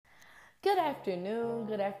Good afternoon,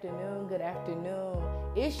 good afternoon, good afternoon.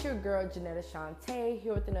 It's your girl, Janetta Shantae,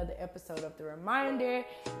 here with another episode of The Reminder,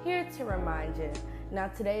 here to remind you. Now,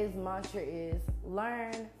 today's mantra is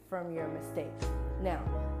learn from your mistakes. Now,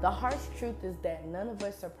 the harsh truth is that none of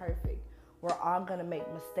us are perfect. We're all going to make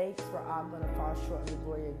mistakes. We're all going to fall short of the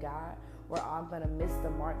glory of God. We're all going to miss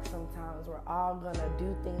the mark sometimes. We're all going to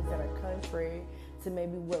do things that are contrary to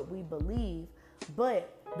maybe what we believe.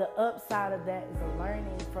 But the upside of that is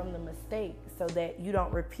learning from the mistake so that you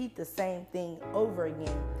don't repeat the same thing over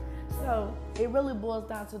again. So it really boils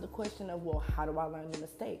down to the question of, well, how do I learn the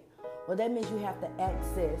mistake? Well, that means you have to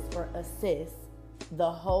access or assess the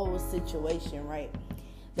whole situation, right?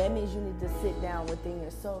 That means you need to sit down within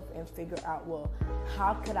yourself and figure out, well,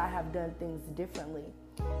 how could I have done things differently?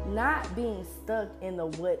 Not being stuck in the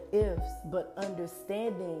what ifs, but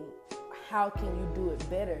understanding how can you do it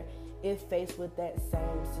better if faced with that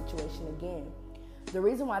same situation again. The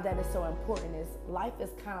reason why that is so important is life is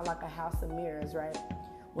kind of like a house of mirrors, right?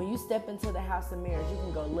 When you step into the house of mirrors, you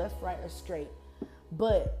can go left, right, or straight.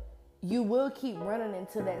 But you will keep running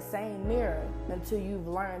into that same mirror until you've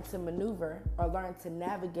learned to maneuver or learn to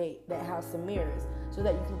navigate that house of mirrors so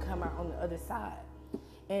that you can come out on the other side.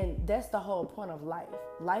 And that's the whole point of life.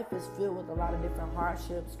 Life is filled with a lot of different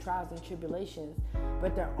hardships, trials, and tribulations,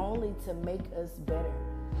 but they're only to make us better.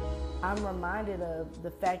 I'm reminded of the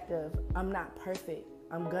fact of I'm not perfect.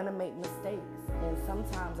 I'm going to make mistakes. And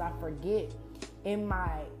sometimes I forget in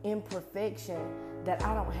my imperfection that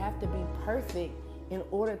I don't have to be perfect in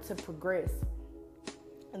order to progress.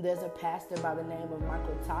 And there's a pastor by the name of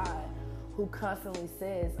Michael Todd who constantly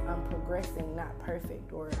says, I'm progressing, not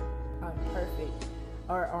perfect, or I'm perfect,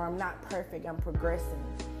 or I'm not perfect, I'm progressing.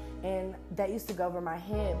 And that used to go over my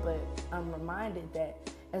head, but I'm reminded that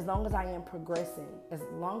as long as I am progressing, as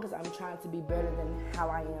long as I'm trying to be better than how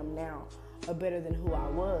I am now, or better than who I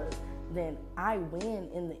was, then I win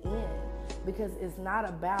in the end. Because it's not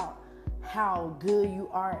about how good you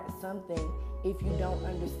are at something if you don't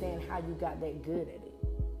understand how you got that good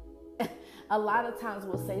at it. A lot of times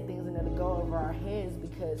we'll say things and it'll go over our heads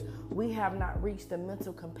because we have not reached the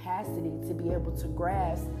mental capacity to be able to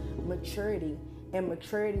grasp maturity. And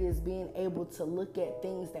maturity is being able to look at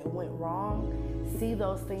things that went wrong, see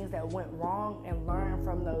those things that went wrong, and learn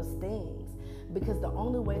from those things. Because the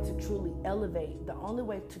only way to truly elevate, the only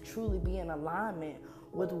way to truly be in alignment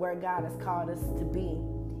with where God has called us to be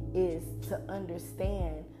is to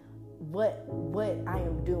understand what I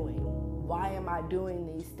am doing. Why am I doing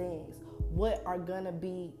these things? What are gonna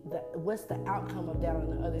be what's the outcome of that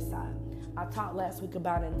on the other side? I talked last week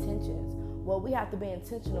about intentions. Well, we have to be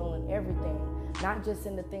intentional in everything, not just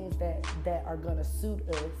in the things that are gonna suit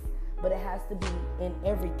us, but it has to be in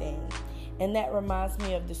everything. And that reminds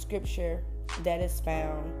me of the scripture that is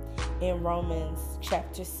found in Romans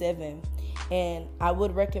chapter 7. And I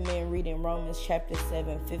would recommend reading Romans chapter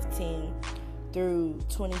 7, 15 through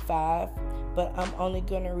 25, but I'm only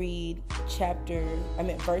going to read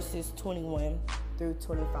verses 21 through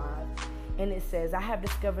 25. And it says, I have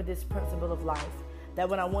discovered this principle of life, that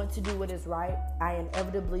when I want to do what is right, I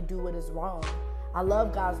inevitably do what is wrong. I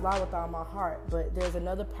love God's law with all my heart, but there's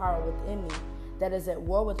another power within me that is at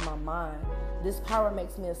war with my mind. This power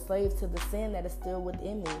makes me a slave to the sin that is still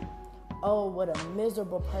within me. Oh, what a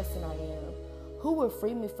miserable person I am. Who will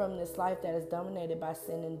free me from this life that is dominated by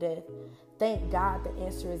sin and death? Thank God the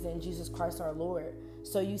answer is in Jesus Christ our Lord.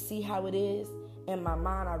 So you see how it is? In my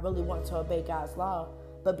mind, I really want to obey God's law,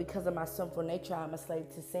 but because of my sinful nature, I'm a slave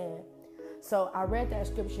to sin. So I read that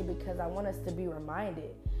scripture because I want us to be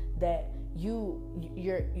reminded that you're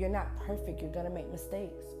not perfect. You're going to make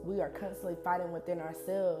mistakes. We are constantly fighting within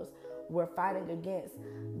ourselves. We're fighting against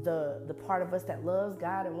the part of us that loves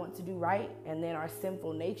God and wants to do right, and then our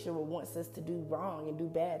sinful nature wants us to do wrong and do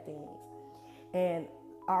bad things. And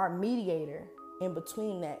our mediator in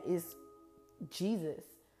between that is Jesus.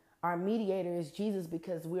 Our mediator is Jesus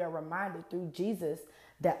because we are reminded through Jesus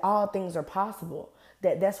that all things are possible,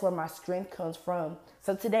 that's where my strength comes from.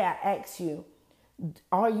 So today I ask you,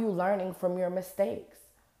 are you learning from your mistakes?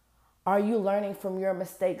 Are you learning from your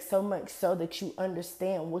mistakes so much so that you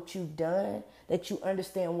understand what you've done, that you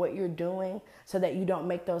understand what you're doing so that you don't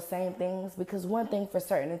make those same things? Because one thing for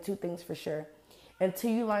certain and two things for sure.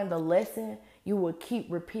 Until you learn the lesson, you will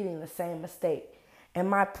keep repeating the same mistake. And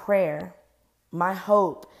my prayer, my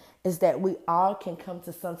hope is that we all can come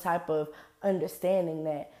to some type of understanding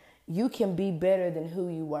that you can be better than who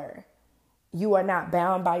you were. You are not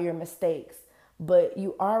bound by your mistakes, but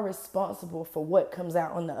you are responsible for what comes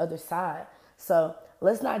out on the other side. So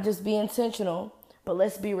let's not just be intentional, but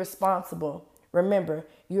let's be responsible. Remember,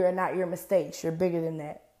 you are not your mistakes. You're bigger than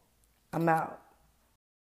that. I'm out.